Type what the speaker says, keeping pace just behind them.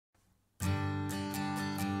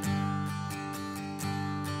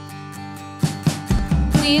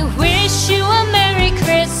We wish you a Merry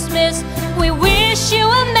Christmas. We wish you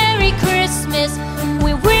a Merry Christmas.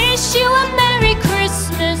 We wish you a Merry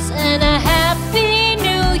Christmas and a Happy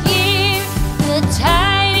New Year. The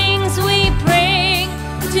tidings we bring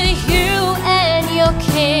to you and your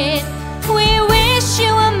kid. We wish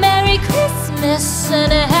you a Merry Christmas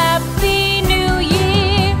and a Happy New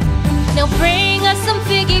Year. Now bring us some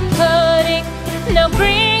figgy pudding. Now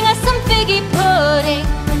bring us some figgy pudding.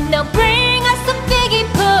 Now bring us some figgy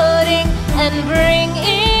pudding and bring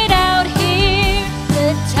it out here.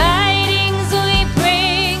 The tidings we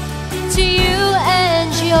bring to you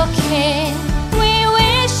and your kin. We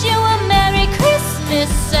wish you a Merry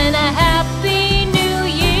Christmas and a Happy New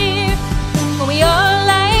Year. For we all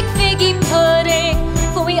like figgy pudding.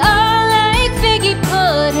 For we all like figgy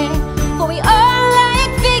pudding. For we all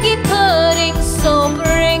like figgy pudding. So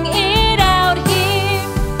bring it out here.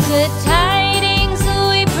 The tidings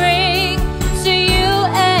we bring to you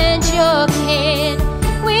and your kid.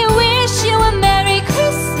 We wish you a Merry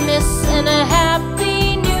Christmas and a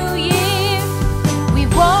Happy New Year. We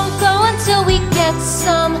won't go until we get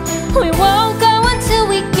some. We won't go until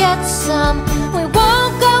we get some. We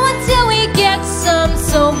won't go until we get some.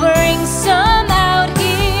 So bring some out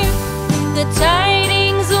here. The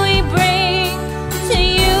tidings we bring to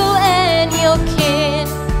you and your kid.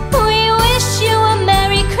 We wish you a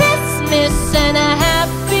Merry Christmas and a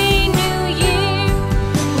Happy New Year.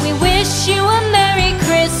 We wish you a Merry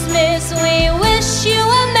Christmas. We wish you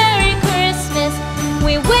a Merry Christmas.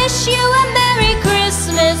 We wish you a Merry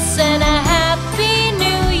Christmas and a Happy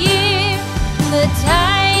New Year. The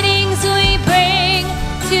tidings we bring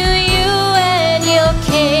to you and your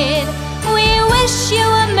kid. We wish you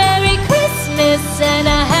a Merry Christmas and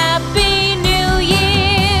a Happy New Year.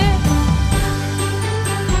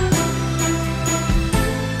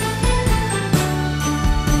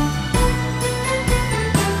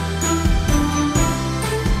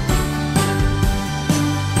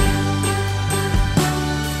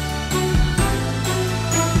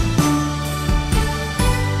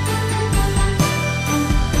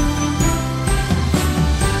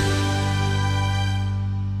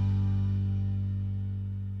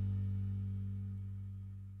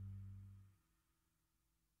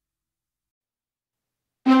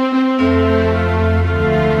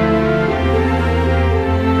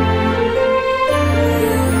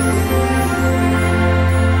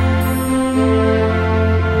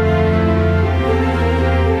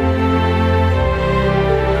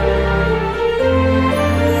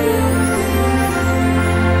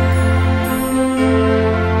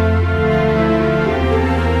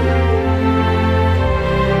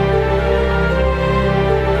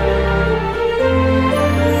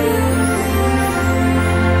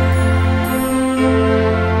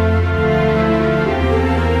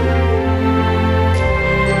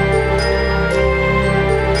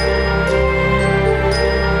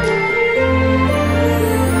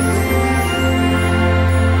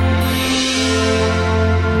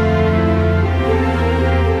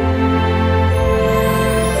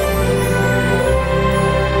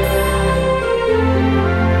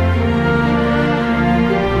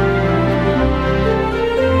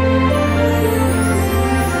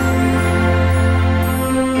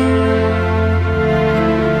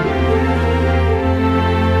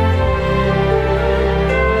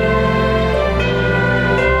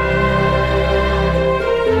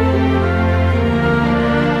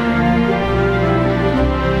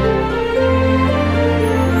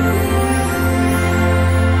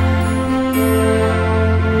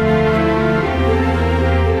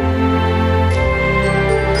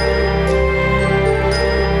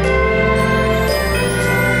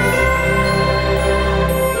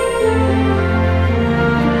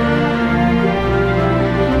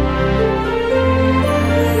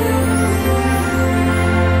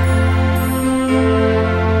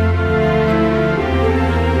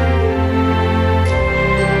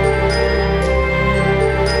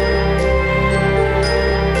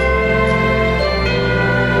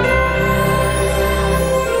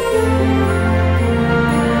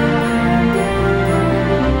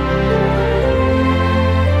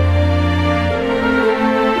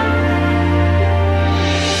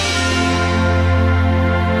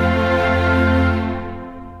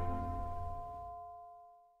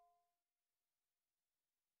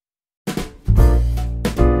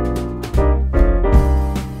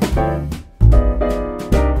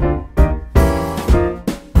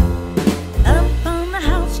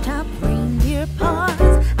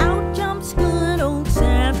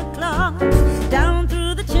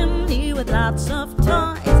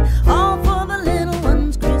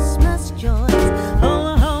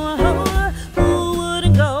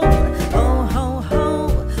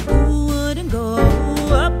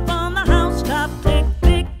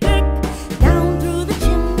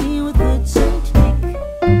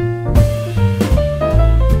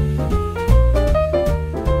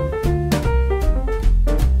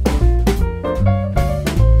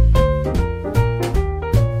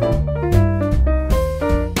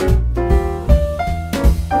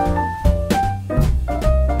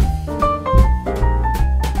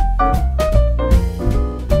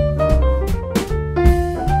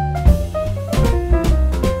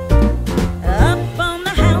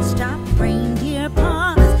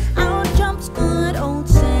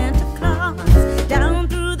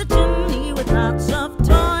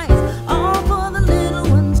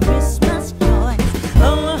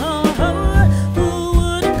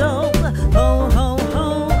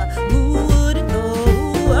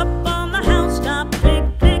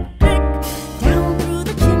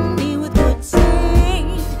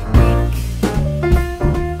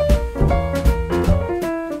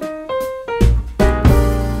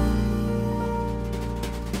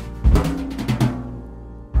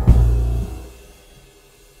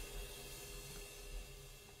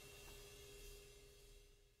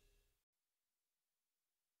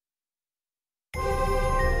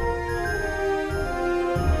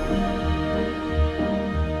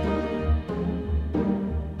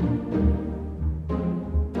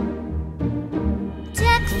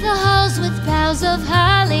 boughs of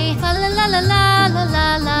holly. Fa la la la la la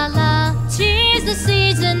la la la. 'Tis the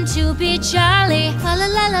season to be jolly. Fa la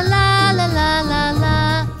la la la la la la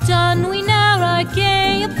la. Don we now our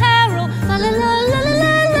gay apparel. Fa la la la la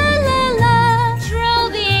la la la la. Troll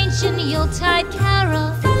the ancient Yuletide carol.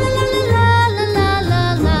 Fa la la la la la la la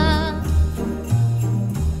la.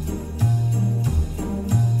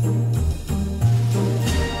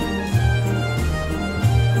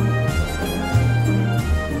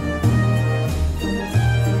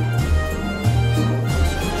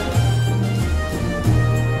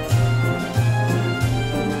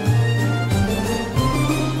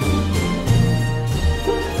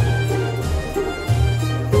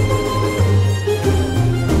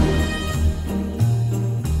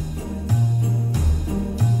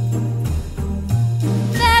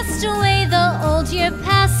 Year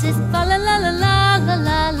passes, fa la la la la la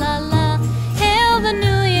la la la. Hail the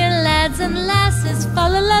new year, lads and lasses, fa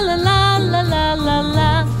la la la la la la la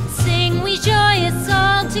la. Sing we joyous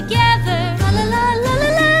all together, fa la la la la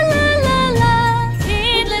la la la la.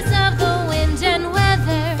 Heedless of the wind and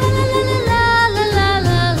weather, fa la la la la la la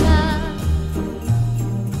la la.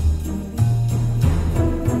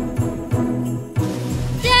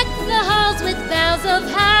 Deck the halls with boughs of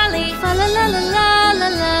holly, fa la la la la la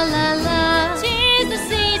la la la.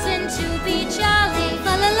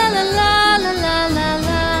 La la la la la la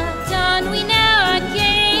la. Don we now our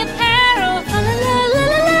gay apparel. La la la la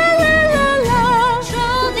la la la la.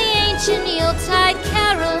 Troll the ancient Yuletide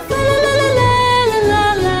carol. La la la la la la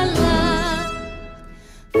la la.